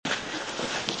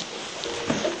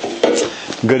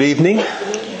Good evening.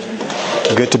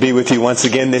 Good to be with you once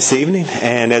again this evening.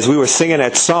 And as we were singing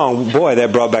that song, boy,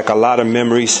 that brought back a lot of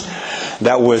memories.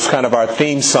 That was kind of our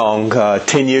theme song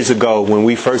 10 years ago when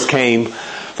we first came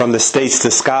from the States to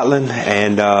Scotland,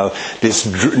 and this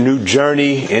new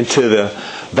journey into the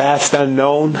vast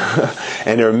unknown.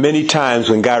 And there are many times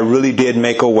when God really did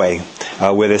make a way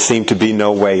where there seemed to be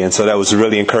no way. And so that was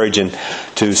really encouraging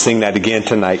to sing that again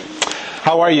tonight.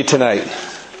 How are you tonight?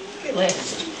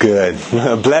 Blessed. Good.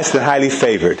 Blessed and highly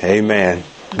favored. Amen.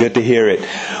 Good to hear it.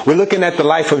 We're looking at the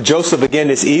life of Joseph again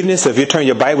this evening. So if you turn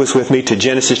your Bibles with me to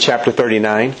Genesis chapter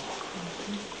 39.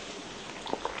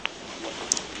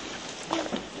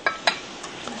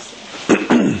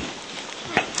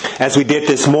 As we did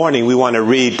this morning, we want to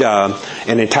read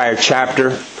an entire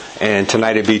chapter. And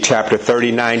tonight it'll be chapter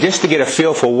 39. Just to get a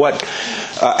feel for what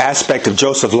aspect of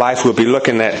Joseph's life we'll be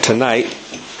looking at tonight.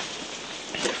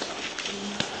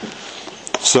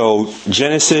 So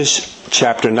Genesis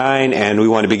chapter 9, and we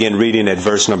want to begin reading at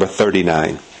verse number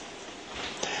 39.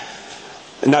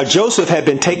 Now Joseph had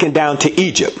been taken down to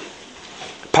Egypt.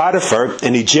 Potiphar,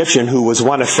 an Egyptian who was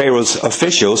one of Pharaoh's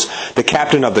officials, the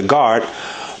captain of the guard,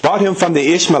 brought him from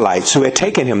the Ishmaelites who had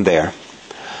taken him there.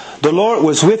 The Lord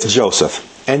was with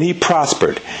Joseph, and he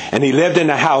prospered, and he lived in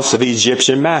the house of the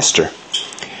Egyptian master.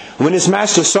 When his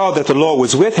master saw that the Lord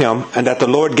was with him, and that the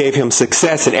Lord gave him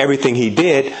success in everything he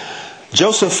did,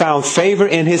 Joseph found favor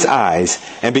in his eyes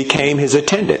and became his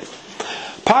attendant.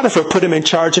 Potiphar put him in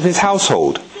charge of his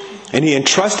household, and he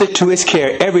entrusted to his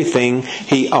care everything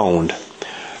he owned.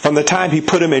 From the time he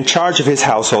put him in charge of his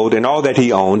household and all that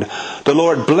he owned, the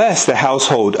Lord blessed the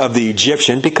household of the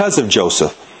Egyptian because of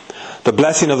Joseph. The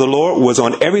blessing of the Lord was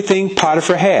on everything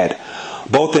Potiphar had,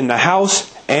 both in the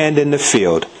house and in the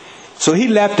field. So he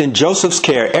left in Joseph's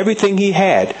care everything he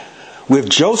had. With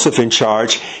Joseph in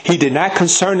charge, he did not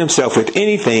concern himself with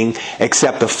anything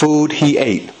except the food he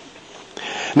ate.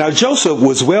 Now Joseph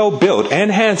was well built and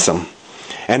handsome.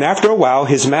 And after a while,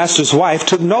 his master's wife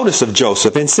took notice of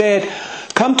Joseph and said,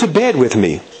 "Come to bed with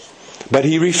me." But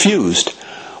he refused.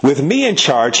 "With me in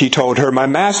charge," he told her, "my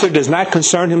master does not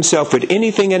concern himself with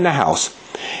anything in the house.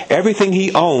 Everything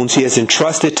he owns he has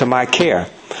entrusted to my care.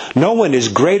 No one is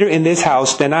greater in this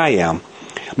house than I am.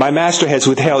 My master has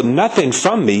withheld nothing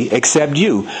from me except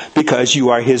you, because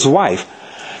you are his wife.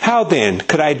 How then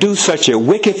could I do such a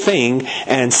wicked thing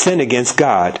and sin against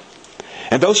God?"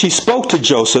 And though she spoke to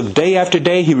Joseph day after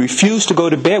day, he refused to go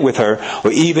to bed with her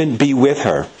or even be with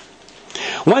her.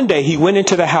 One day he went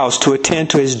into the house to attend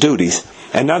to his duties,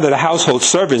 and none of the household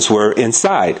servants were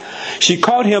inside. She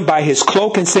caught him by his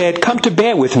cloak and said, "Come to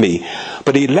bed with me."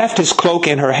 But he left his cloak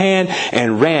in her hand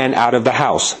and ran out of the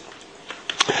house.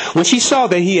 When she saw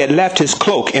that he had left his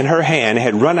cloak in her hand and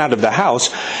had run out of the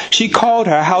house, she called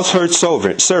her household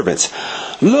servants.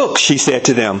 "Look," she said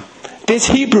to them, "this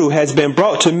Hebrew has been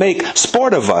brought to make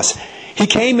sport of us. He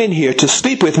came in here to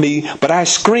sleep with me, but I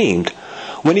screamed.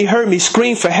 When he heard me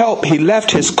scream for help, he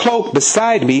left his cloak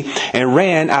beside me and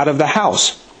ran out of the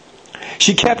house."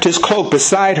 She kept his cloak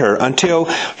beside her until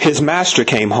his master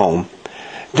came home.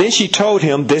 Then she told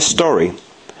him this story.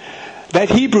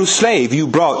 "That Hebrew slave you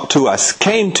brought to us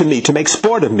came to me to make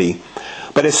sport of me.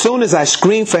 But as soon as I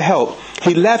screamed for help,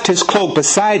 he left his cloak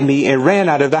beside me and ran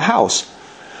out of the house."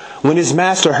 When his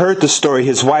master heard the story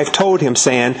his wife told him,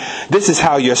 saying, "This is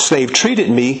how your slave treated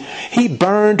me," he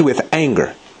burned with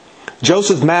anger.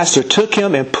 Joseph's master took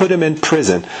him and put him in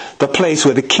prison, the place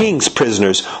where the king's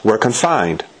prisoners were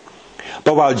confined.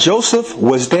 But while Joseph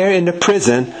was there in the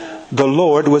prison, the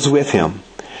Lord was with him.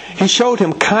 He showed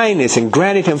him kindness and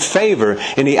granted him favor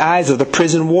in the eyes of the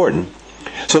prison warden.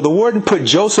 So the warden put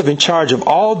Joseph in charge of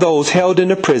all those held in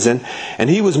the prison, and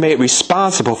he was made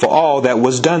responsible for all that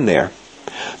was done there.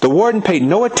 The warden paid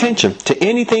no attention to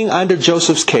anything under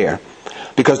Joseph's care,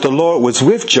 because the Lord was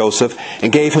with Joseph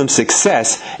and gave him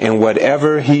success in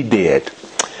whatever he did.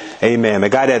 Amen. May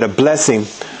God add a blessing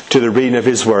to the reading of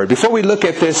his word. Before we look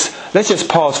at this, let's just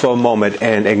pause for a moment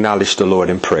and acknowledge the Lord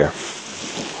in prayer.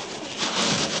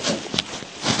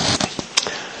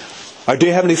 Our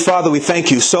dear Heavenly Father, we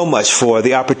thank you so much for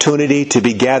the opportunity to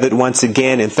be gathered once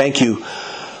again, and thank you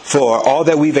for all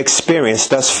that we've experienced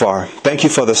thus far. Thank you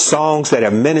for the songs that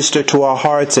have ministered to our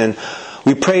hearts, and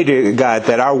we pray, dear God,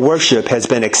 that our worship has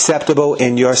been acceptable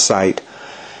in your sight.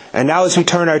 And now as we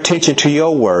turn our attention to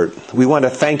your word, we want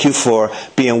to thank you for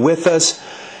being with us.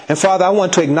 And Father, I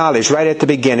want to acknowledge right at the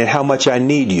beginning how much I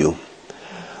need you.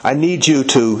 I need you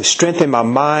to strengthen my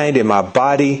mind and my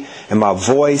body and my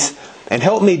voice, and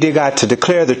help me, dear God, to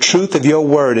declare the truth of your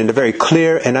word in a very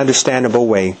clear and understandable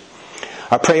way.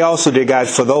 I pray also, dear God,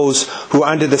 for those who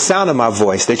are under the sound of my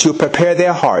voice, that you prepare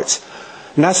their hearts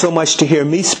not so much to hear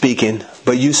me speaking,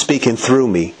 but you speaking through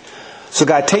me. So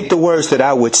God, take the words that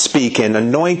I would speak and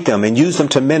anoint them and use them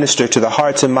to minister to the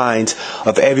hearts and minds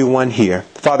of everyone here.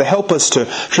 Father, help us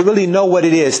to really know what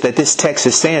it is that this text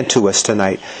is saying to us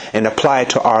tonight and apply it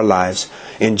to our lives.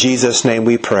 In Jesus' name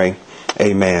we pray.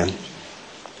 Amen.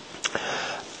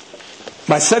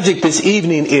 My subject this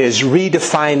evening is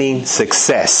redefining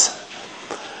success.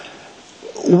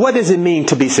 What does it mean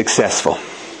to be successful?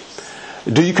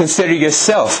 Do you consider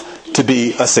yourself to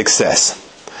be a success?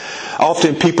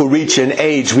 Often people reach an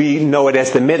age, we know it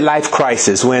as the midlife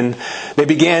crisis, when they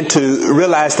begin to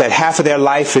realize that half of their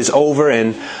life is over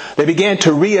and they begin to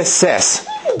reassess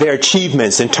their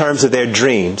achievements in terms of their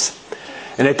dreams.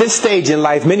 And at this stage in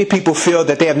life, many people feel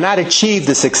that they have not achieved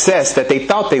the success that they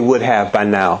thought they would have by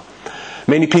now.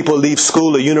 Many people leave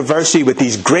school or university with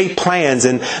these great plans,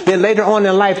 and then later on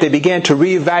in life they begin to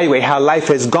reevaluate how life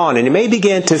has gone, and they may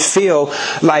begin to feel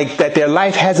like that their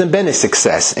life hasn't been a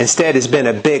success. Instead, it's been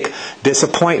a big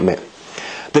disappointment.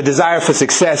 The desire for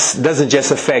success doesn't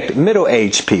just affect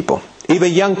middle-aged people.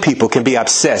 Even young people can be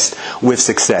obsessed with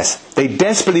success. They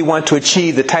desperately want to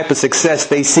achieve the type of success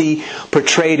they see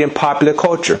portrayed in popular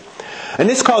culture. And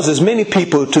this causes many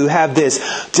people to have this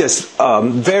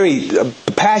very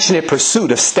passionate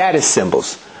pursuit of status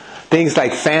symbols. Things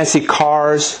like fancy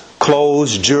cars,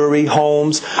 clothes, jewelry,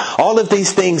 homes. All of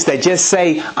these things that just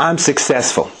say, I'm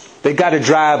successful. They got to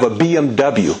drive a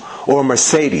BMW or a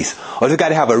Mercedes. Or they got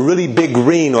to have a really big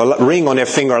ring on their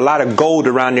finger, a lot of gold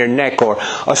around their neck, or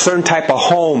a certain type of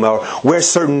home, or wear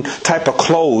certain type of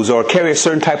clothes, or carry a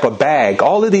certain type of bag.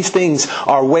 All of these things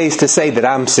are ways to say that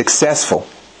I'm successful.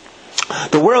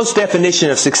 The world's definition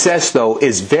of success, though,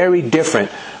 is very different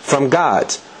from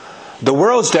God's. The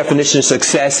world's definition of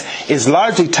success is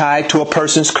largely tied to a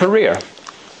person's career.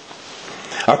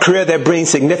 A career that brings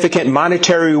significant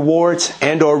monetary rewards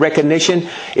and or recognition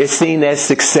is seen as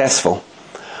successful.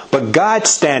 But God's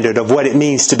standard of what it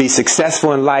means to be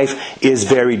successful in life is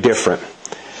very different.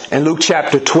 In Luke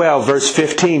chapter 12, verse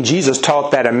 15, Jesus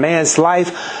taught that a man's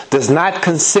life does not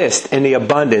consist in the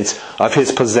abundance of his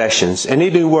possessions.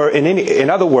 In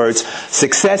other words,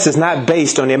 success is not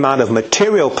based on the amount of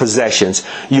material possessions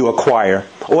you acquire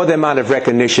or the amount of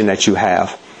recognition that you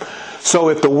have. So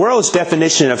if the world's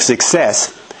definition of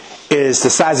success is the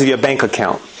size of your bank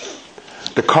account,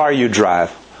 the car you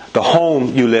drive, the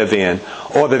home you live in,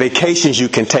 or the vacations you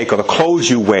can take, or the clothes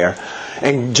you wear,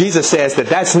 and Jesus says that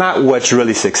that's not what's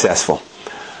really successful.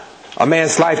 A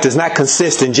man's life does not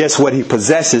consist in just what he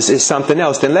possesses, it's something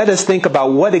else. Then let us think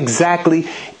about what exactly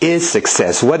is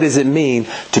success. What does it mean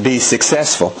to be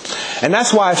successful? And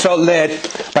that's why I felt led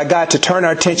by God to turn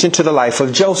our attention to the life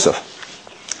of Joseph.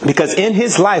 Because in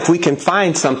his life we can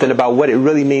find something about what it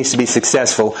really means to be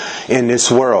successful in this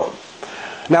world.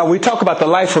 Now, when we talk about the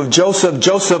life of Joseph,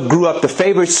 Joseph grew up the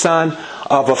favored son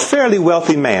of a fairly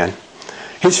wealthy man.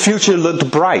 His future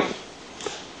looked bright.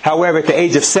 However, at the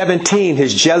age of 17,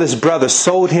 his jealous brother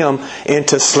sold him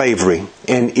into slavery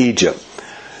in Egypt.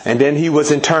 And then he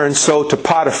was in turn sold to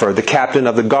Potiphar, the captain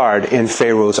of the guard in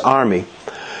Pharaoh's army.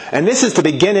 And this is the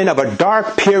beginning of a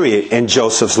dark period in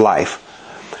Joseph's life.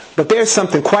 But there's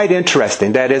something quite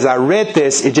interesting that as I read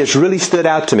this, it just really stood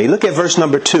out to me. Look at verse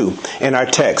number 2 in our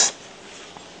text.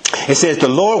 It says, the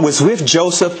Lord was with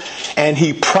Joseph, and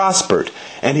he prospered,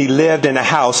 and he lived in the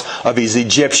house of his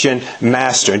Egyptian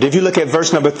master. And if you look at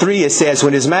verse number 3, it says,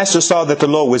 when his master saw that the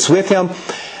Lord was with him,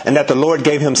 and that the Lord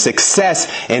gave him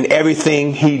success in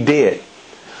everything he did.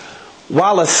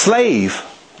 While a slave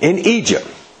in Egypt,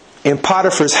 in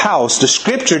Potiphar's house, the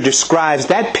scripture describes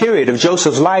that period of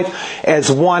Joseph's life as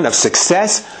one of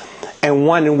success and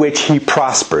one in which he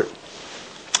prospered.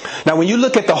 Now, when you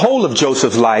look at the whole of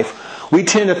Joseph's life, we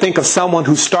tend to think of someone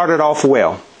who started off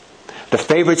well. The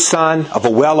favored son of a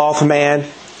well-off man,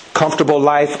 comfortable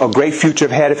life, a great future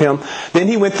ahead of him. Then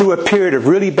he went through a period of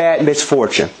really bad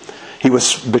misfortune. He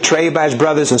was betrayed by his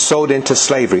brothers and sold into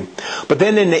slavery. But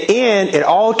then in the end, it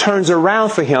all turns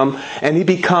around for him, and he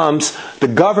becomes the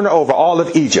governor over all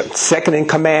of Egypt, second in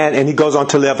command, and he goes on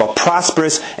to live a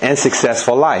prosperous and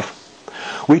successful life.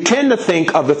 We tend to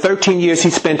think of the 13 years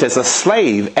he spent as a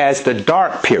slave as the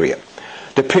dark period.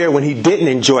 The period when he didn't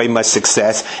enjoy much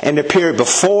success, and the period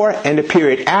before and the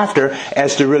period after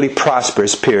as the really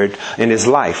prosperous period in his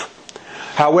life.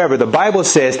 However, the Bible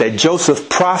says that Joseph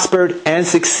prospered and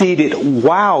succeeded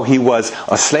while he was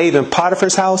a slave in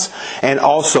Potiphar's house and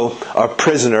also a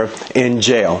prisoner in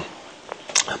jail.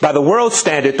 By the world's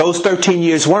standard, those 13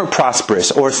 years weren't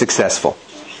prosperous or successful.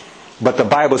 But the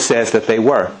Bible says that they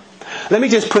were. Let me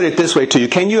just put it this way to you.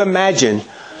 Can you imagine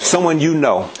someone you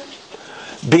know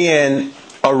being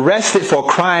arrested for a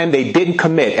crime they didn't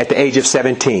commit at the age of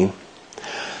 17,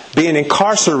 being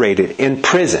incarcerated in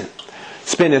prison,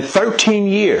 spending 13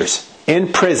 years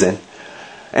in prison,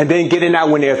 and then getting out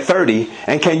when they're 30.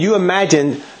 And can you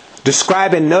imagine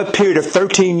describing that period of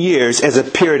 13 years as a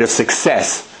period of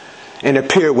success and a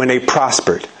period when they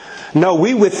prospered? No,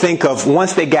 we would think of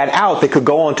once they got out, they could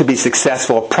go on to be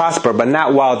successful or prosper, but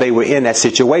not while they were in that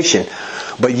situation.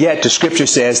 But yet the scripture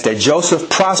says that Joseph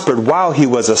prospered while he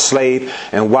was a slave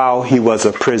and while he was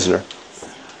a prisoner.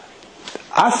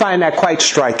 I find that quite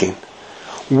striking.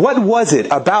 What was it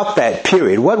about that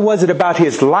period? What was it about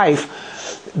his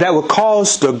life that would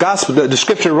cause the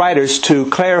scripture writers to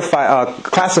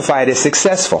classify it as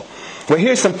successful? Well,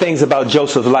 here's some things about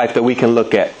Joseph's life that we can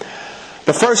look at.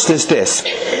 The first is this.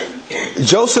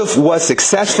 Joseph was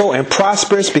successful and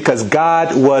prosperous because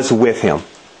God was with him.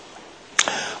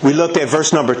 We looked at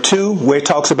verse number 2, where it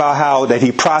talks about how that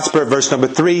he prospered. Verse number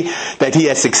 3, that he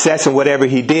had success in whatever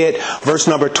he did. Verse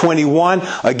number 21,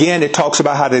 again, it talks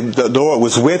about how the Lord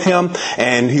was with him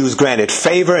and he was granted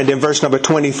favor. And then verse number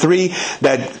 23,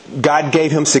 that God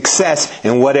gave him success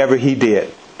in whatever he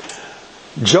did.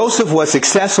 Joseph was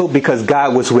successful because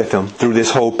God was with him through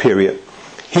this whole period.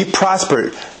 He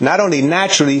prospered not only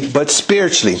naturally, but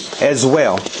spiritually as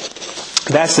well.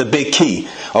 That's the big key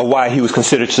of why he was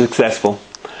considered successful.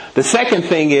 The second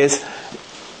thing is,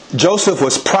 Joseph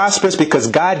was prosperous because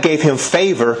God gave him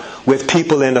favor with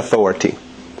people in authority.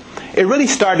 It really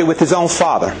started with his own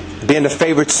father, being the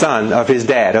favorite son of his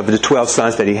dad, of the 12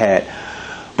 sons that he had.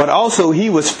 But also he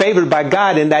was favored by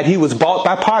God in that he was bought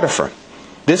by Potiphar.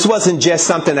 This wasn't just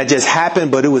something that just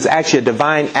happened, but it was actually a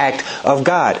divine act of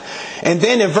God. And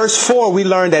then in verse 4, we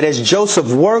learn that as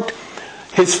Joseph worked,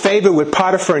 his favor with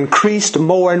Potiphar increased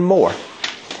more and more.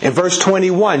 In verse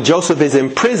 21, Joseph is in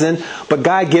prison, but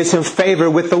God gives him favor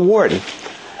with the warden.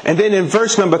 And then in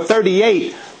verse number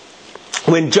 38,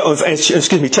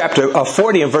 chapter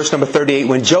 40 and verse number 38,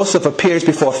 when Joseph appears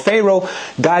before Pharaoh,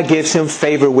 God gives him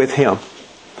favor with him.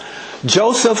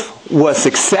 Joseph was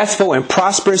successful and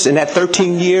prosperous in that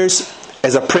 13 years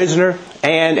as a prisoner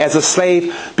and as a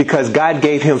slave because God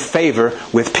gave him favor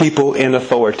with people in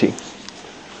authority.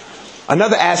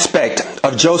 Another aspect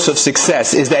of Joseph's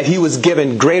success is that he was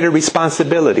given greater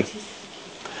responsibility.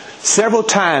 Several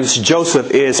times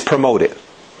Joseph is promoted.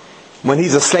 When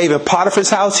he's a slave in Potiphar's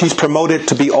house, he's promoted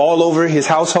to be all over his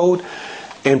household.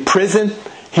 In prison,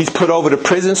 he's put over to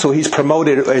prison, so he's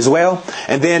promoted as well.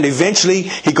 And then eventually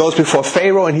he goes before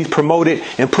Pharaoh and he's promoted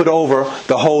and put over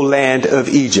the whole land of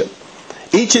Egypt.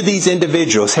 Each of these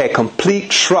individuals had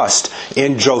complete trust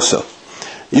in Joseph.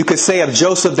 You could say of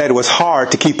Joseph that it was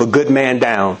hard to keep a good man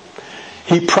down.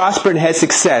 He prospered and had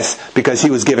success because he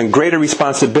was given greater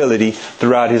responsibility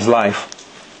throughout his life.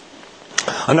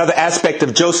 Another aspect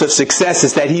of Joseph's success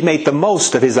is that he made the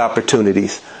most of his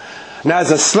opportunities. Now,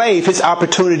 as a slave, his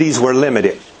opportunities were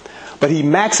limited, but he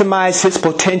maximized his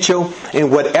potential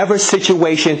in whatever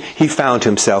situation he found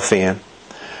himself in.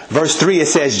 Verse 3, it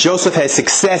says, Joseph had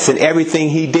success in everything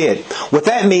he did. What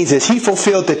that means is he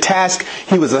fulfilled the task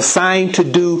he was assigned to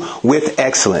do with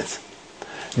excellence.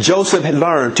 Joseph had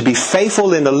learned to be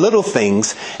faithful in the little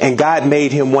things, and God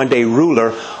made him one day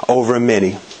ruler over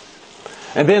many.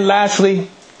 And then lastly,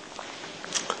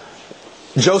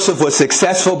 Joseph was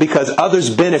successful because others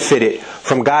benefited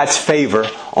from God's favor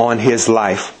on his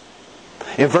life.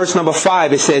 In verse number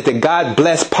 5, it says that God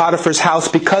blessed Potiphar's house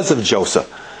because of Joseph.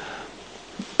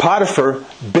 Potiphar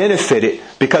benefited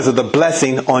because of the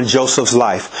blessing on Joseph's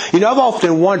life. You know, I've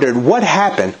often wondered what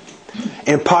happened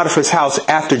in Potiphar's house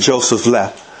after Joseph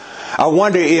left. I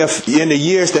wonder if in the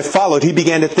years that followed, he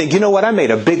began to think, you know what, I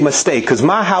made a big mistake because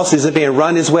my house isn't being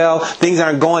run as well. Things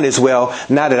aren't going as well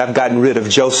now that I've gotten rid of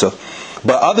Joseph.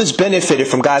 But others benefited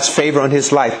from God's favor on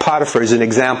his life. Potiphar is an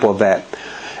example of that.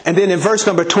 And then in verse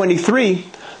number 23,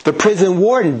 the prison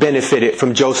warden benefited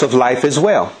from Joseph's life as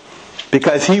well,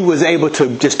 because he was able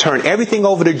to just turn everything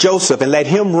over to Joseph and let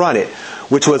him run it,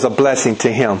 which was a blessing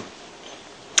to him.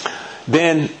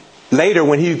 Then later,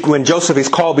 when Joseph is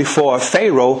called before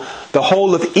Pharaoh, the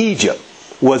whole of Egypt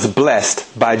was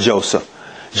blessed by Joseph.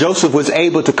 Joseph was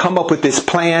able to come up with this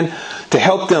plan to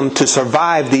help them to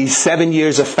survive these 7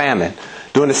 years of famine.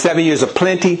 During the 7 years of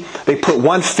plenty, they put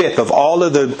 1/5 of all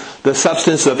of the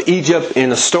substance of Egypt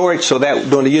in a storage so that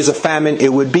during the years of famine,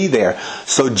 it would be there.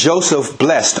 So Joseph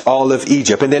blessed all of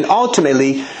Egypt. And then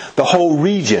ultimately, the whole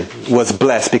region was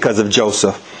blessed because of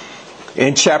Joseph.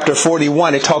 In chapter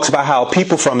 41, it talks about how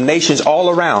people from nations all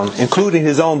around, including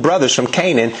his own brothers from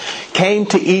Canaan, came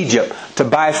to Egypt to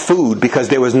buy food because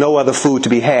there was no other food to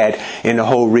be had in the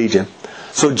whole region.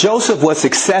 So Joseph was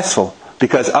successful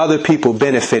because other people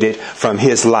benefited from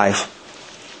his life.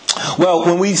 Well,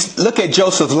 when we look at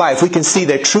Joseph's life, we can see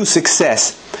that true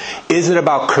success isn't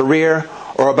about career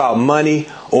or about money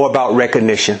or about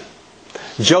recognition.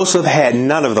 Joseph had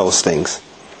none of those things.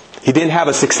 He didn't have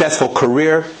a successful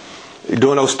career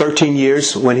during those 13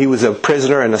 years when he was a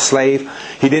prisoner and a slave.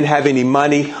 He didn't have any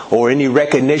money or any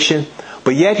recognition.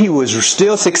 But yet he was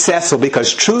still successful,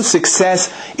 because true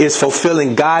success is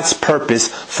fulfilling God's purpose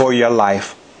for your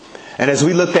life. And as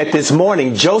we looked at this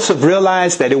morning, Joseph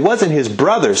realized that it wasn't his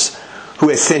brothers who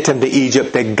had sent him to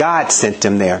Egypt, that God sent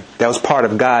him there. That was part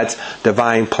of God's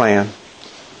divine plan.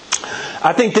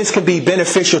 I think this can be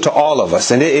beneficial to all of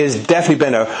us, and it has definitely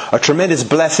been a tremendous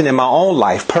blessing in my own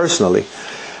life personally.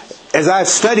 As I've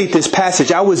studied this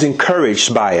passage, I was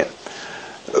encouraged by it.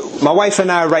 My wife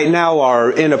and I right now are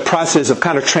in a process of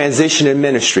kind of transition in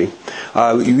ministry.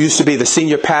 Used to be the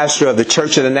senior pastor of the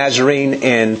Church of the Nazarene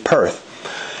in Perth.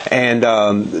 And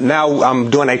now I'm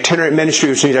doing itinerant ministry,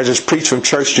 which means I just preach from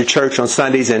church to church on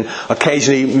Sundays and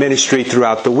occasionally ministry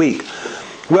throughout the week.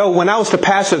 Well, when I was the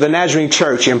pastor of the Nazarene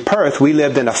Church in Perth, we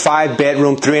lived in a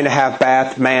 5-bedroom,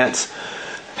 3.5-bath manse.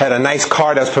 Had a nice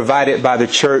car that was provided by the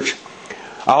church.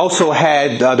 I also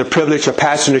had the privilege of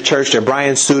pastoring the church that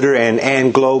Brian Suter and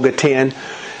Ann Globe attend,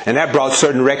 and that brought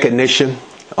certain recognition.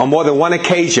 On more than one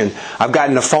occasion, I've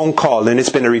gotten a phone call, and it's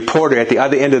been a reporter at the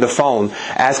other end of the phone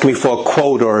asking me for a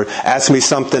quote or asking me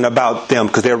something about them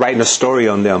because they're writing a story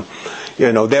on them.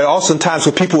 You know, there are also times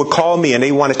when people would call me and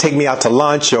they want to take me out to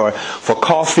lunch or for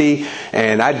coffee,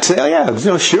 and I'd say, "Oh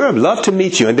yeah, sure, I'd love to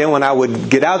meet you." And then when I would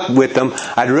get out with them,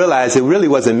 I'd realize it really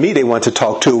wasn't me they wanted to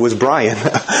talk to; it was Brian.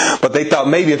 But they thought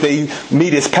maybe if they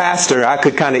meet his pastor, I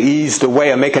could kind of ease the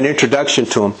way and make an introduction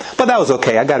to him. But that was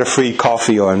okay. I got a free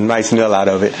coffee or a nice meal out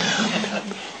of it.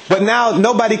 But now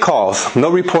nobody calls.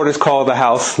 No reporters call the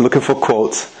house looking for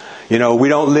quotes. You know, we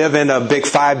don't live in a big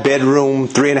 5-bedroom,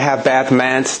 3.5-bath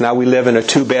manse. Now we live in a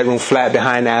 2-bedroom flat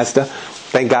behind Asda.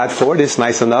 Thank God for it. It's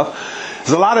nice enough.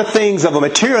 There's a lot of things of a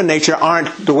material nature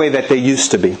aren't the way that they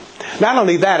used to be. Not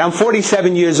only that, I'm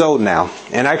 47 years old now.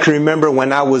 And I can remember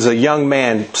when I was a young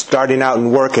man starting out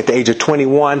in work at the age of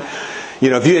 21. You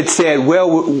know, if you had said,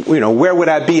 well, you know, where would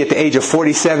I be at the age of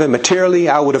 47 materially?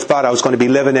 I would have thought I was going to be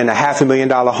living in a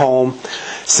 $500,000 home,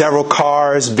 several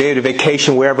cars, be able to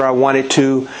vacation wherever I wanted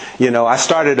to. You know, I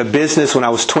started a business when I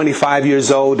was 25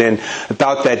 years old, and I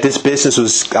thought that this business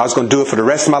I was going to do it for the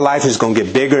rest of my life. It was going to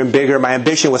get bigger and bigger. My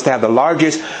ambition was to have the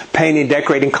largest painting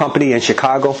decorating company in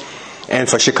Chicago. And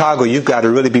for Chicago, you've got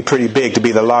to really be pretty big to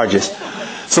be the largest.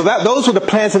 So those were the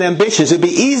plans and ambitions. It'd be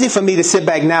easy for me to sit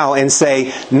back now and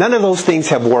say, none of those things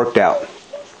have worked out.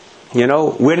 You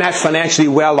know, we're not financially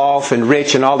well off and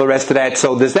rich and all the rest of that.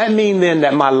 So does that mean then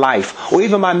that my life, or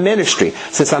even my ministry,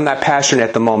 since I'm not pastoring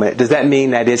at the moment, does that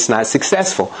mean that it's not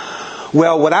successful?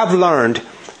 Well, what I've learned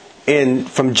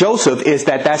from Joseph is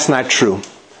that that's not true.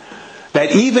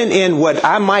 That even in what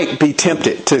I might be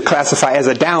tempted to classify as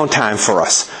a downtime for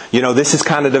us, you know, this is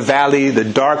kind of the valley, the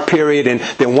dark period, and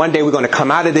then one day we're going to come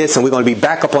out of this and we're going to be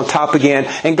back up on top again.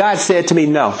 And God said to me,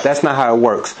 no, that's not how it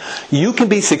works. You can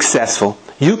be successful.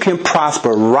 You can prosper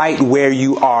right where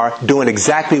you are doing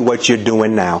exactly what you're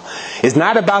doing now. It's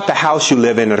not about the house you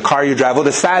live in or the car you drive or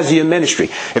the size of your ministry.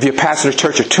 If you're pastoring a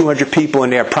church of 200 people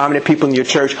and there are prominent people in your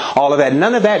church, all of that,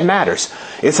 none of that matters.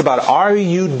 It's about, are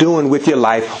you doing with your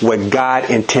life what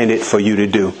God intended for you to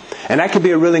do? And that can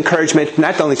be a real encouragement,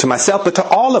 not only to myself, but to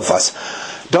all of us.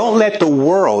 Don't let the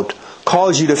world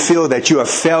cause you to feel that you're a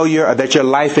failure or that your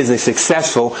life isn't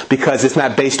successful because it's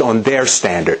not based on their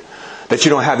standard. That you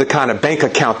don't have the kind of bank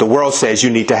account the world says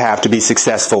you need to have to be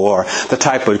successful, or the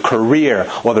type of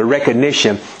career or the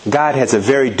recognition. God has a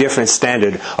very different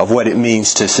standard of what it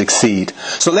means to succeed.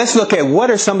 So let's look at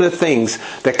what are some of the things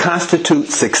that constitute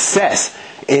success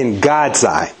in God's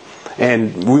eye.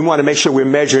 And we want to make sure we're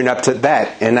measuring up to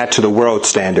that and not to the world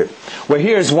standard. Well,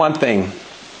 here's one thing.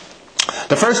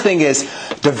 The first thing is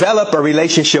develop a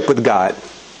relationship with God.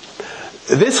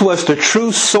 This was the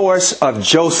true source of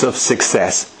Joseph's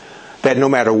success. That no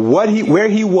matter where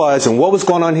he was and what was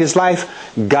going on in his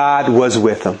life, God was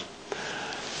with him.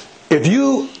 If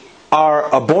you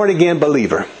are a born-again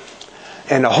believer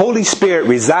and the Holy Spirit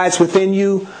resides within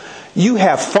you, you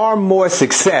have far more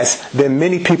success than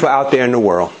many people out there in the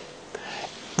world.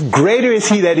 Greater is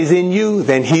He that is in you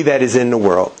than he that is in the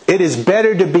world. It is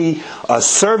better to be a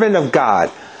servant of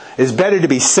God. It's better to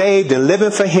be saved and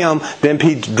living for Him than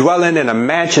be dwelling in a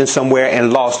mansion somewhere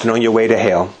and lost and on your way to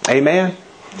hell. Amen?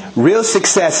 Real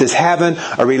success is having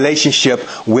a relationship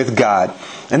with God.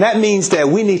 And that means that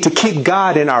we need to keep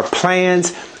God in our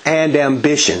plans and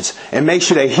ambitions and make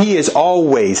sure that He is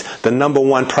always the number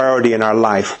one priority in our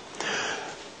life.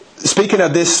 speaking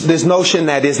of this notion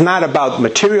that it's not about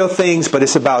material things, but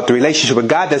it's about the relationship with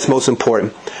God that's most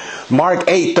important. Mark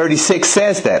 8:36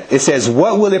 says that. It says,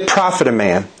 "What will it profit a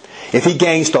man if he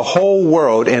gains the whole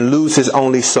world and lose his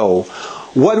only soul?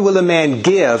 What will a man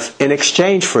give in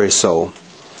exchange for his soul?"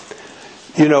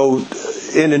 You know,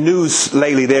 in the news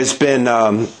lately, they've been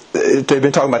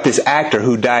talking about this actor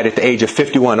who died at the age of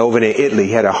 51 over in Italy.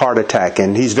 He had a heart attack,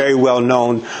 and he's very well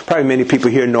known. Probably many people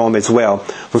here know him as well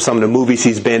from some of the movies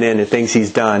he's been in and things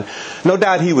he's done. No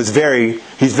doubt he's very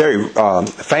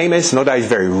famous. No doubt he's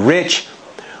very rich.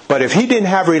 But if he didn't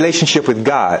have a relationship with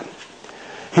God,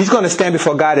 he's going to stand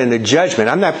before God in the judgment.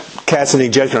 I'm not casting any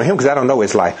judgment on him because I don't know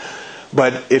his life.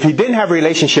 But if he didn't have a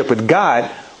relationship with God,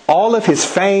 all of his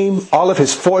fame, all of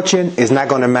his fortune is not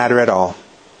going to matter at all.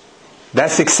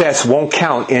 That success won't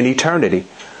count in eternity.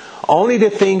 Only the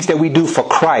things that we do for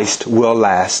Christ will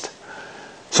last.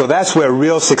 So that's where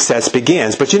real success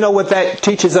begins. But you know what that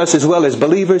teaches us as well as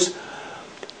believers?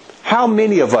 How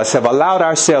many of us have allowed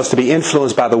ourselves to be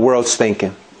influenced by the world's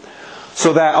thinking?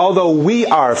 So that although we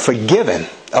are forgiven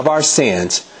of our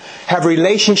sins, have a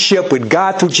relationship with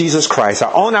God through Jesus Christ,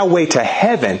 are on our way to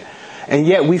heaven, and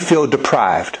yet we feel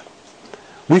deprived.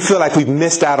 We feel like we've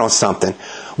missed out on something.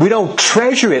 We don't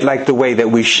treasure it like the way that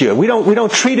we should. We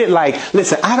don't treat it like,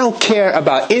 listen, I don't care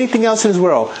about anything else in this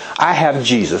world. I have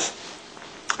Jesus.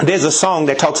 There's a song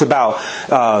that talks about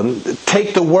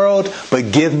take the world,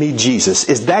 but give me Jesus.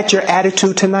 Is that your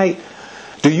attitude tonight?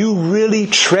 Do you really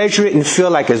treasure it and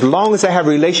feel like as long as I have a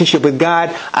relationship with God,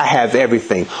 I have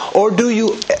everything? Or do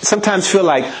you sometimes feel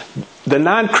like the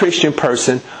non-Christian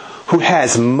person who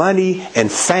has money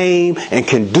and fame and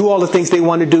can do all the things they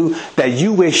want to do, that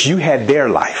you wish you had their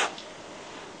life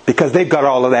because they've got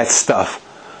all of that stuff?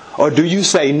 Or do you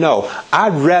say, no,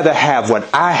 I'd rather have what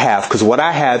I have because what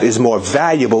I have is more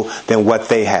valuable than what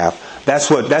they have? That's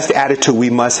the attitude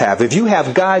we must have. If you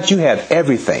have God, you have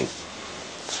everything.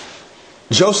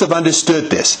 Joseph understood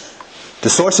this. The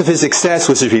source of his success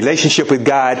was his relationship with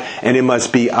God, and it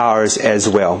must be ours as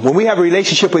well. When we have a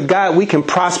relationship with God, we can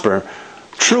prosper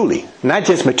truly, not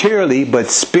just materially, but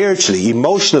spiritually,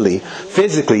 emotionally,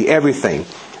 physically, everything.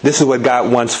 This is what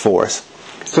God wants for us.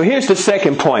 So here's the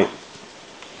second point.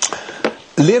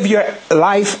 Live your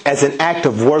life as an act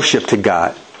of worship to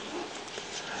God.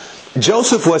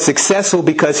 Joseph was successful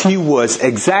because he was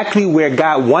exactly where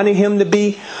God wanted him to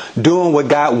be, doing what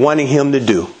God wanted him to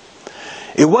do.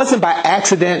 It wasn't by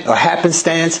accident or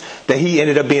happenstance that he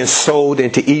ended up being sold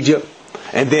into Egypt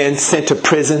and then sent to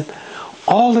prison.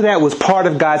 All of that was part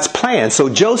of God's plan. So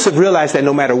Joseph realized that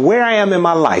no matter where I am in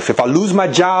my life, if I lose my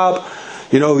job,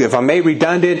 if I'm made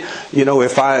redundant,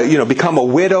 if I, become a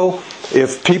widow,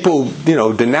 if people,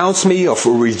 denounce me or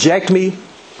reject me,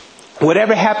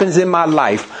 whatever happens in my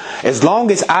life, as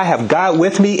long as I have God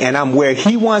with me and I'm where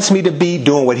He wants me to be,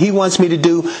 doing what He wants me to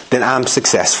do, then I'm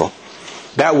successful.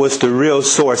 That was the real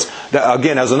source. That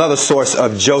was another source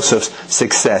of Joseph's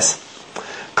success.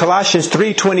 Colossians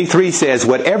 3:23 says,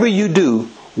 whatever you do,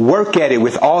 work at it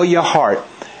with all your heart,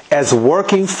 as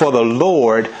working for the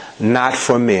Lord, not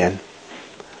for men.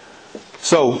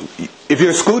 So, if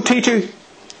you're a school teacher,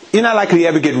 you're not likely to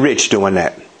ever get rich doing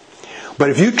that. But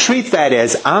if you treat that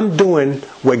as I'm doing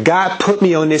what God put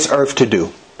me on this earth to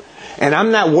do, and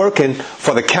I'm not working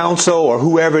for the council or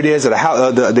whoever it is, or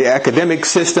the academic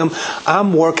system,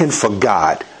 I'm working for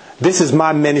God. This is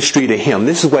my ministry to Him.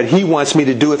 This is what He wants me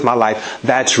to do with my life.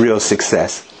 That's real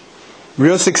success.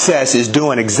 Real success is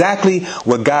doing exactly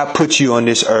what God put you on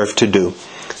this earth to do.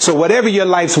 So whatever your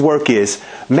life's work is,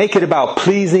 make it about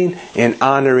pleasing and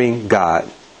honoring God.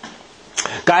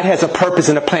 God has a purpose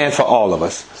and a plan for all of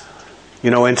us.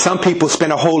 And some people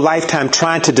spend a whole lifetime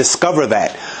trying to discover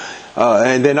that.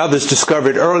 And then others discover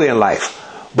it early in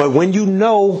life. But when you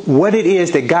know what it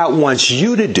is that God wants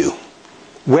you to do,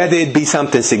 whether it be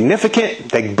something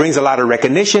significant that brings a lot of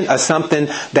recognition or something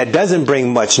that doesn't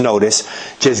bring much notice,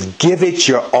 just give it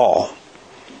your all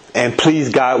and please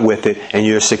God with it, and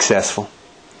you're successful.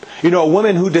 A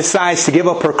woman who decides to give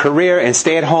up her career and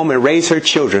stay at home and raise her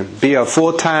children, be a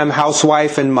full-time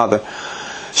housewife and mother,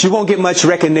 she won't get much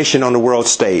recognition on the world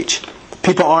stage.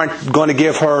 People aren't going to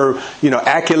give her,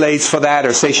 accolades for that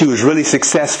or say she was really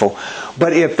successful.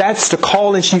 But if that's the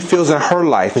calling she feels in her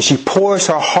life, and she pours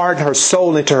her heart and her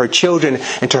soul into her children,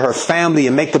 into her family,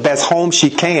 and make the best home she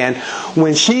can,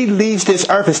 when she leaves this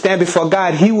earth and stands before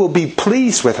God, He will be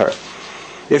pleased with her.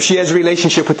 If she has a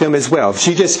relationship with Him as well. If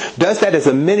she just does that as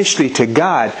a ministry to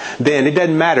God, then it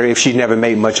doesn't matter if she never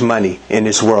made much money in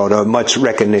this world or much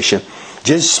recognition.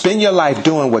 Just spend your life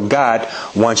doing what God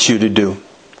wants you to do.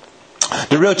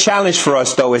 The real challenge for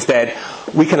us, though, is that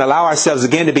we can allow ourselves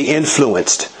again to be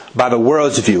influenced by the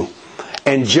world's view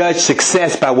and judge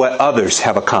success by what others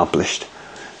have accomplished.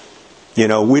 You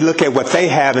know, we look at what they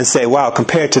have and say, wow,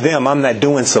 compared to them, I'm not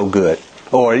doing so good.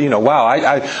 Or, you know, wow,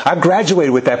 I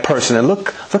graduated with that person and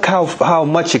look how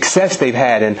much success they've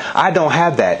had and I don't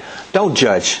have that. Don't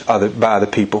judge by other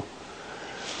people.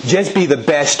 Just be the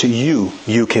best you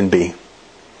can be.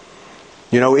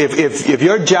 You know, if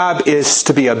your job is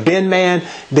to be a bin man,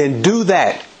 then do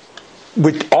that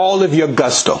with all of your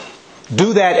gusto.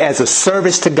 Do that as a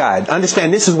service to God.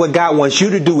 Understand this is what God wants you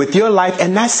to do with your life,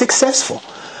 and that's successful.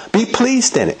 Be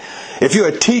pleased in it. If you're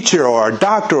a teacher or a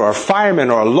doctor or a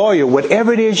fireman or a lawyer,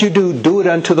 whatever it is you do it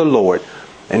unto the Lord.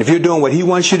 And if you're doing what He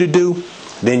wants you to do,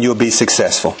 then you'll be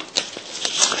successful.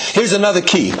 Here's another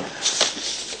key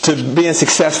to being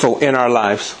successful in our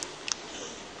lives.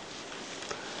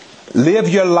 Live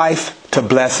your life to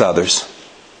bless others.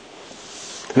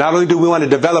 Not only do we want to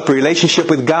develop a relationship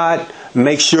with God,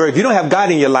 make sure if you don't have God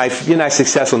in your life, you're not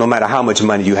successful no matter how much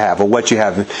money you have or what you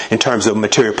have in terms of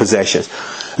material possessions.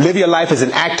 Live your life as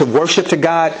an act of worship to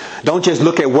God. Don't just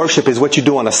look at worship as what you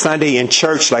do on a Sunday in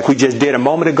church like we just did a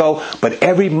moment ago, but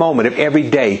every moment of every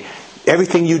day,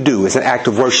 everything you do is an act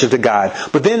of worship to God.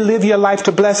 But then live your life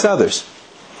to bless others.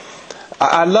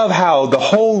 I love how the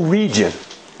whole region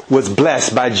was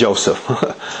blessed by Joseph.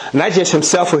 Not just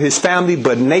himself or his family,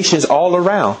 but nations all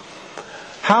around.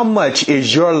 How much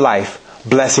is your life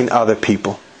blessing other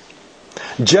people?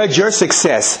 Judge your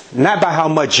success not by how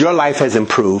much your life has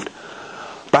improved,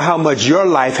 but how much your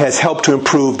life has helped to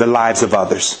improve the lives of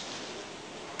others.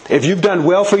 If you've done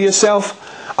well for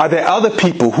yourself, are there other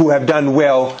people who have done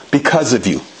well because of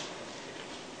you?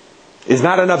 It's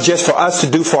not enough just for us to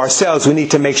do for ourselves. We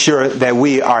need to make sure that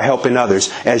we are helping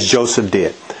others, as Joseph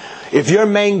did. If your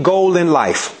main goal in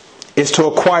life is to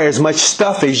acquire as much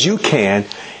stuff as you can,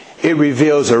 it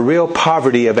reveals a real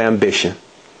poverty of ambition.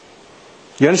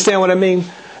 You understand what I mean?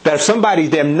 That if somebody,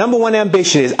 their number one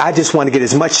ambition is, I just want to get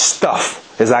as much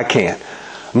stuff as I can.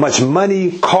 Much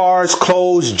money, cars,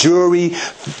 clothes, jewelry,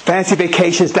 fancy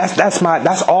vacations.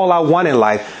 That's all I want in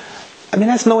life. I mean,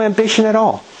 that's no ambition at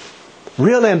all.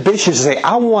 Real ambition is to say,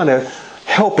 I want to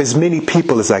help as many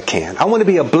people as I can. I want to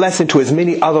be a blessing to as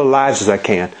many other lives as I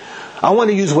can. I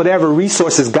want to use whatever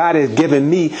resources God has given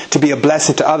me to be a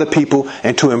blessing to other people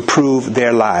and to improve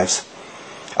their lives.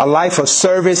 A life of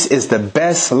service is the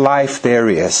best life there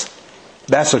is.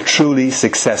 That's a truly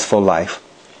successful life.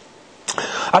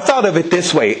 I thought of it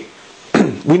this way.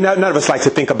 None of us like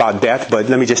to think about death, but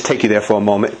let me just take you there for a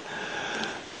moment.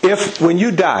 If when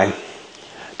you die,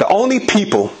 the only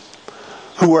people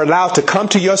who were allowed to come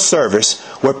to your service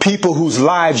were people whose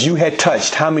lives you had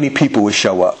touched, how many people would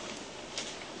show up?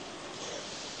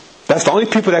 That's the only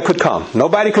people that could come.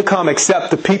 Nobody could come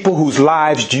except the people whose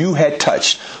lives you had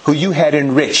touched, who you had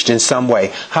enriched in some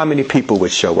way. How many people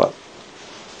would show up?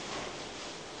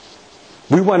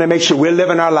 We want to make sure we're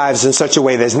living our lives in such a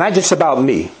way that it's not just about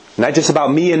me. Not just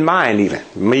about me and mine even.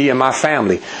 Me and my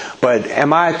family. But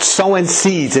am I sowing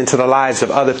seeds into the lives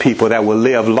of other people that will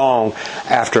live long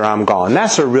after I'm gone?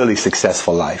 That's a really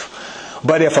successful life.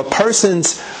 But if a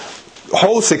person's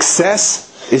whole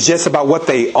success is just about what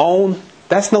they own,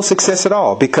 that's no success at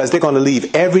all, because they're going to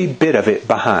leave every bit of it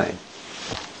behind.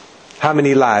 How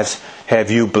many lives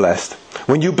have you blessed?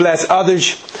 When you bless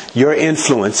others, your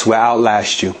influence will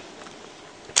outlast you.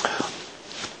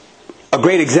 A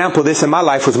great example of this in my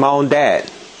life was my own dad.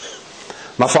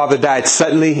 My father died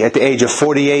suddenly at the age of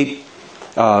 48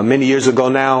 many years ago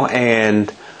now, and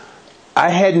I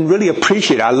hadn't really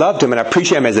appreciated, I loved him and I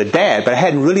appreciate him as a dad, but I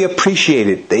hadn't really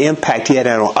appreciated the impact he had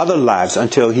on other lives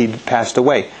until he passed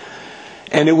away.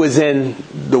 And it was in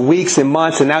the weeks and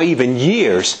months and now even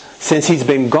years since he's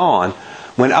been gone,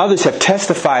 when others have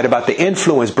testified about the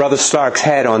influence Brother Starks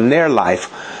had on their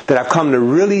life, that I've come to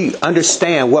really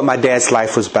understand what my dad's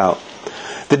life was about.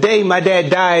 The day my dad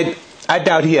died, I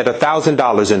doubt he had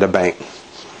 $1,000 in the bank.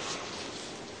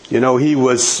 You know, he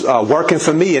was working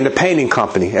for me in the painting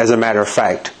company, as a matter of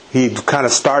fact. He'd kind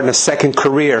of starting a second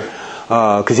career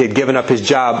because he had given up his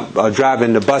job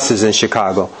driving the buses in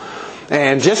Chicago.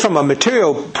 And just from a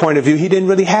material point of view, he didn't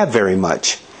really have very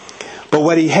much. But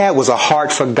what he had was a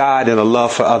heart for God and a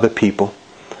love for other people.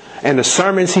 And the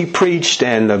sermons he preached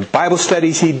and the Bible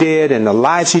studies he did and the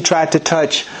lives he tried to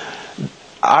touch,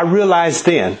 I realized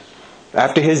then,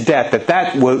 after his death,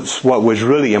 that was what was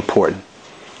really important.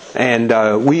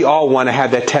 And we all want to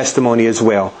have that testimony as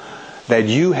well, that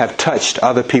you have touched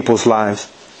other people's lives.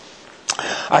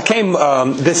 I came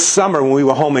this summer when we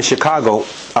were home in Chicago.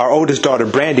 Our oldest daughter,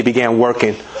 Brandy, began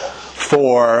working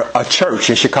for a church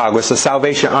in Chicago. It's a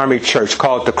Salvation Army church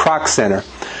called the Kroc Center.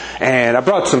 And I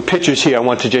brought some pictures here I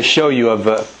want to just show you of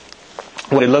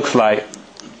what it looks like.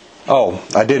 Oh,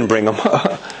 I didn't bring them.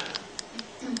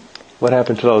 What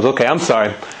happened to those? Okay, I'm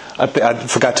sorry. I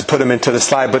forgot to put them into the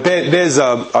slide. But there's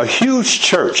a huge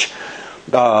church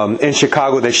in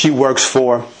Chicago that she works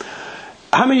for.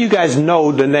 How many of you guys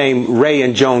know the name Ray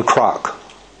and Joan Kroc?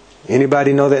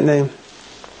 Anybody know that name?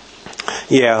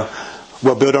 Yeah.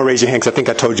 Well, Bill, don't raise your hand because I think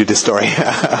I told you this story.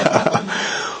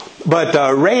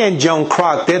 But Ray and Joan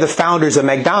Kroc, they're the founders of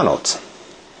McDonald's.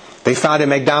 They founded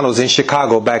McDonald's in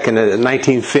Chicago back in the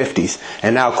 1950s.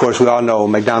 And now, of course, we all know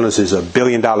McDonald's is a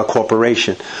billion-dollar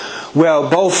corporation.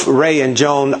 Well, both Ray and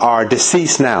Joan are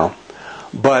deceased now.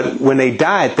 But when they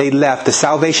died, they left the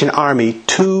Salvation Army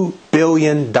 $2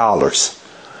 billion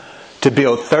to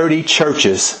build 30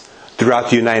 churches throughout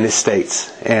the United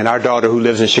States. And our daughter who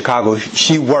lives in Chicago,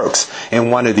 she works in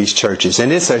one of these churches.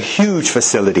 And it's a huge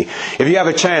facility. If you have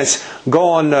a chance, go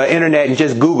on the internet and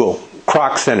just Google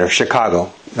Kroc Center,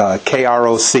 Chicago,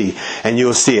 Kroc, and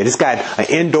you'll see it. It's got an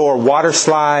indoor water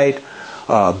slide,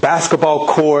 basketball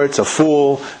courts, a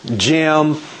full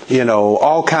gym,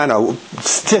 all kind of,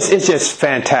 it's just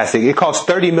fantastic. It cost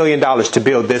 $30 million to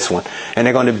build this one, and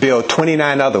they're going to build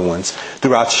 29 other ones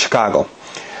throughout Chicago.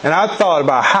 And I thought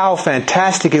about how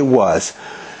fantastic it was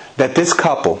that this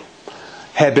couple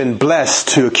had been blessed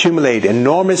to accumulate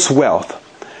enormous wealth.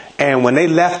 And when they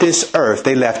left this earth,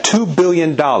 they left $2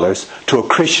 billion to a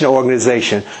Christian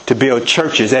organization to build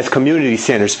churches as community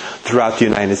centers throughout the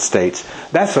United States.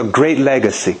 That's a great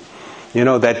legacy.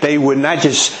 That they would not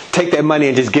just take that money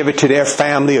and just give it to their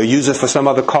family or use it for some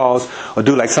other cause or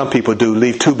do like some people do,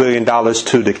 leave $2 billion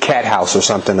to the cat house or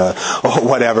something or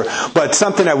whatever, but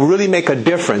something that would really make a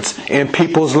difference in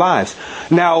people's lives.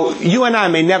 Now, you and I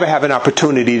may never have an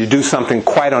opportunity to do something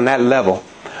quite on that level,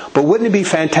 but wouldn't it be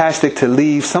fantastic to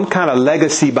leave some kind of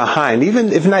legacy behind,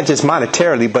 even if not just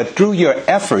monetarily, but through your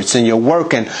efforts and your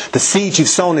work and the seeds you've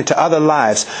sown into other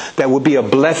lives that will be a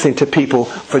blessing to people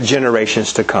for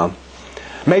generations to come?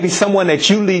 Maybe someone that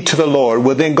you lead to the Lord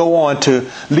will then go on to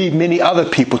lead many other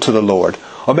people to the Lord.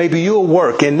 Or maybe you'll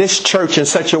work in this church in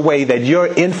such a way that your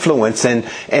influence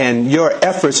and your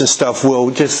efforts and stuff will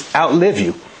just outlive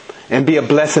you and be a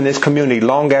blessing in this community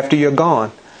long after you're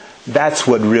gone. That's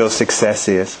what real success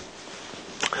is.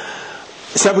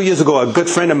 Several years ago, a good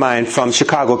friend of mine from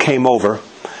Chicago came over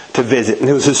to visit, and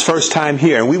it was his first time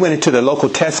here. And we went into the local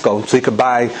Tesco so he could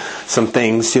buy some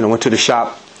things, went to the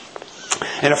shop.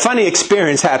 And a funny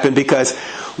experience happened because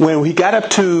when we got up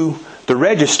to the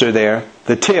register there,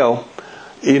 the till,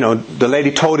 the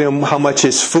lady told him how much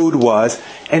his food was,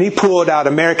 and he pulled out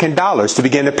American dollars to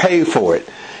begin to pay for it.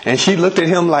 And she looked at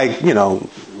him like,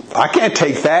 I can't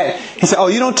take that. He said, oh,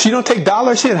 you don't take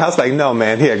dollars here? And I was like, no,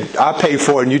 man, here, I'll pay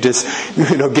for it, and you just,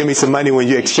 give me some money when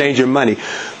you exchange your money.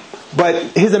 But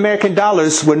his American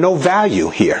dollars were no value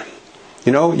here.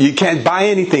 You can't buy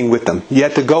anything with them. You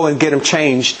have to go and get them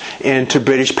changed into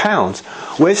British pounds.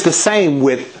 Well, it's the same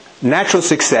with natural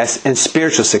success and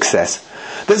spiritual success.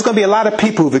 There's going to be a lot of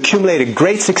people who've accumulated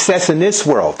great success in this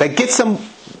world that gets them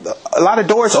a lot of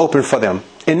doors open for them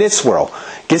in this world.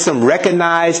 Gets them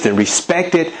recognized and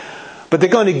respected. But they're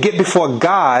going to get before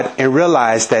God and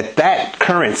realize that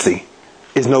currency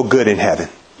is no good in heaven.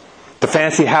 The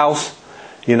fancy house,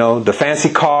 the fancy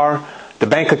car, the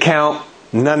bank account,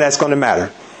 none of that's going to matter.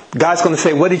 God's going to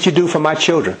say, what did you do for my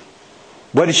children?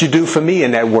 What did you do for me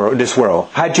in this world?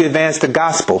 How did you advance the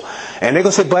gospel? And they're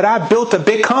going to say, but I built a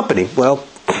big company. Well,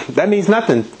 that means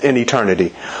nothing in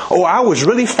eternity. Or I was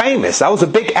really famous. I was a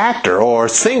big actor or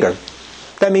singer.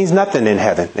 That means nothing in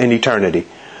heaven, in eternity.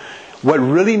 What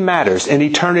really matters in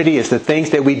eternity is the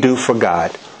things that we do for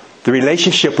God. The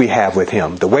relationship we have with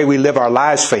Him. The way we live our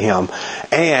lives for Him.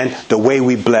 And the way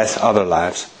we bless other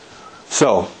lives.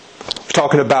 So, we're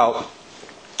talking about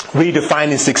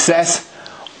redefining success.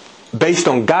 Based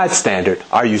on God's standard,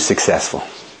 are you successful?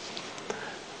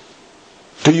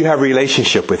 Do you have a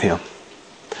relationship with Him?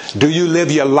 Do you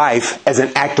live your life as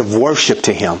an act of worship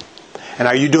to Him? And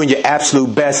are you doing your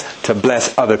absolute best to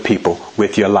bless other people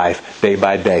with your life day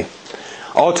by day?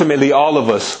 Ultimately, all of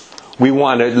us, we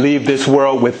want to leave this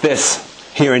world with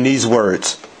this, hearing these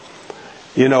words.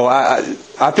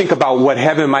 I think about what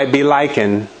heaven might be like,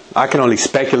 and I can only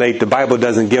speculate. The Bible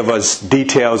doesn't give us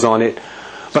details on it.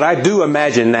 But I do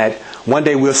imagine that one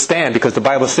day we'll stand, because the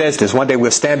Bible says this, one day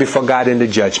we'll stand before God in the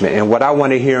judgment. And what I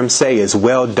want to hear Him say is,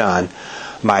 well done,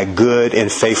 my good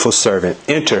and faithful servant.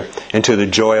 Enter into the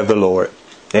joy of the Lord.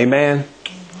 Amen.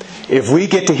 If we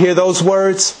get to hear those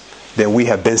words, then we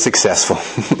have been successful.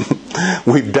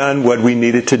 We've done what we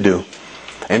needed to do.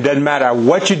 And it doesn't matter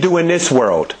what you do in this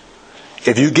world.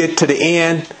 If you get to the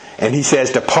end and He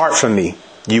says, depart from me,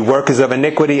 you workers of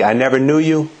iniquity, I never knew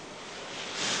you.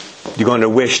 you're going to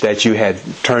wish that you had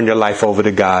turned your life over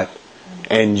to God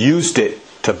and used it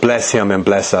to bless Him and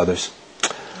bless others.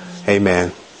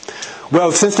 Amen.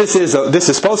 Well, since this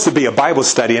is supposed to be a Bible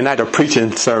study and not a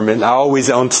preaching sermon, I always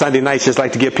on Sunday nights just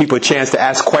like to give people a chance to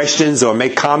ask questions or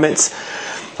make comments.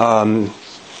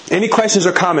 Any questions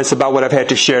or comments about what I've had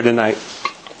to share tonight?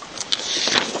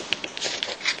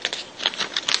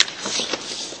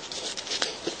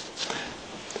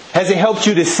 Has it helped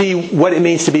you to see what it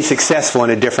means to be successful in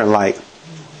a different light?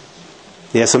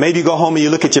 Yeah, so maybe you go home and you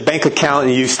look at your bank account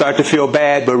and you start to feel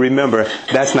bad, but remember,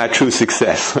 that's not true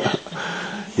success.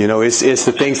 It's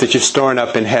the things that you're storing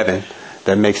up in heaven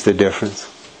that makes the difference.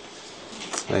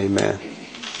 Amen.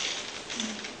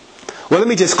 Well, let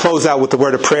me just close out with the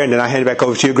word of prayer and then I'll hand it back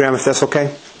over to you, Graham, if that's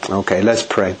okay? Okay, let's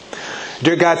pray.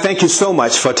 Dear God, thank you so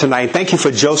much for tonight. Thank you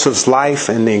for Joseph's life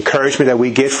and the encouragement that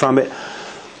we get from it.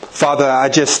 Father, I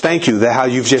just thank you that how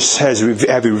you've just have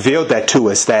revealed that to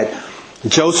us, that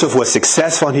Joseph was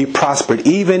successful and he prospered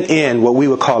even in what we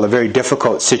would call a very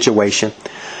difficult situation.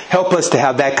 Help us to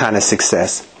have that kind of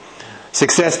success.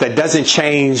 Success that doesn't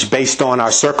change based on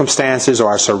our circumstances or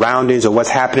our surroundings or what's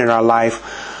happening in our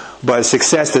life, but a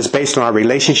success that's based on our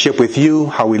relationship with you,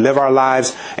 how we live our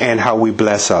lives, and how we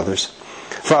bless others.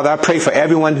 Father, I pray for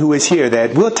everyone who is here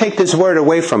that we'll take this word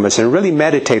away from us and really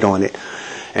meditate on it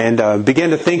and begin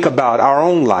to think about our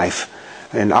own life.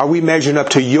 And are we measuring up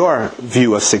to your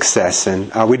view of success?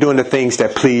 And are we doing the things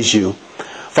that please you?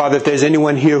 Father, if there's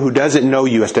anyone here who doesn't know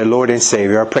you as their Lord and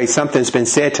Savior, I pray something's been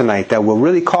said tonight that will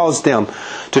really cause them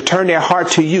to turn their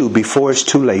heart to you before it's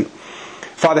too late.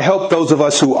 Father, help those of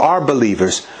us who are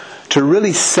believers to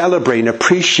really celebrate and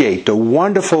appreciate the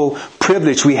wonderful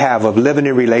privilege we have of living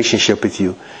in relationship with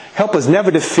you. Help us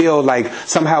never to feel like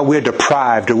somehow we're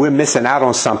deprived or we're missing out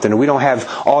on something or we don't have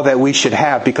all that we should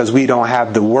have because we don't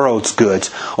have the world's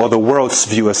goods or the world's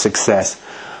view of success.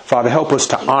 Father, help us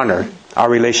to honor our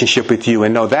relationship with you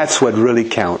and know that's what really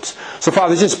counts. So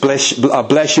Father, just bless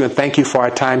you and thank you for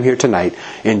our time here tonight.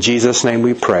 In Jesus' name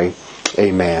we pray.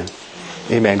 Amen.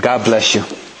 Amen. God bless you.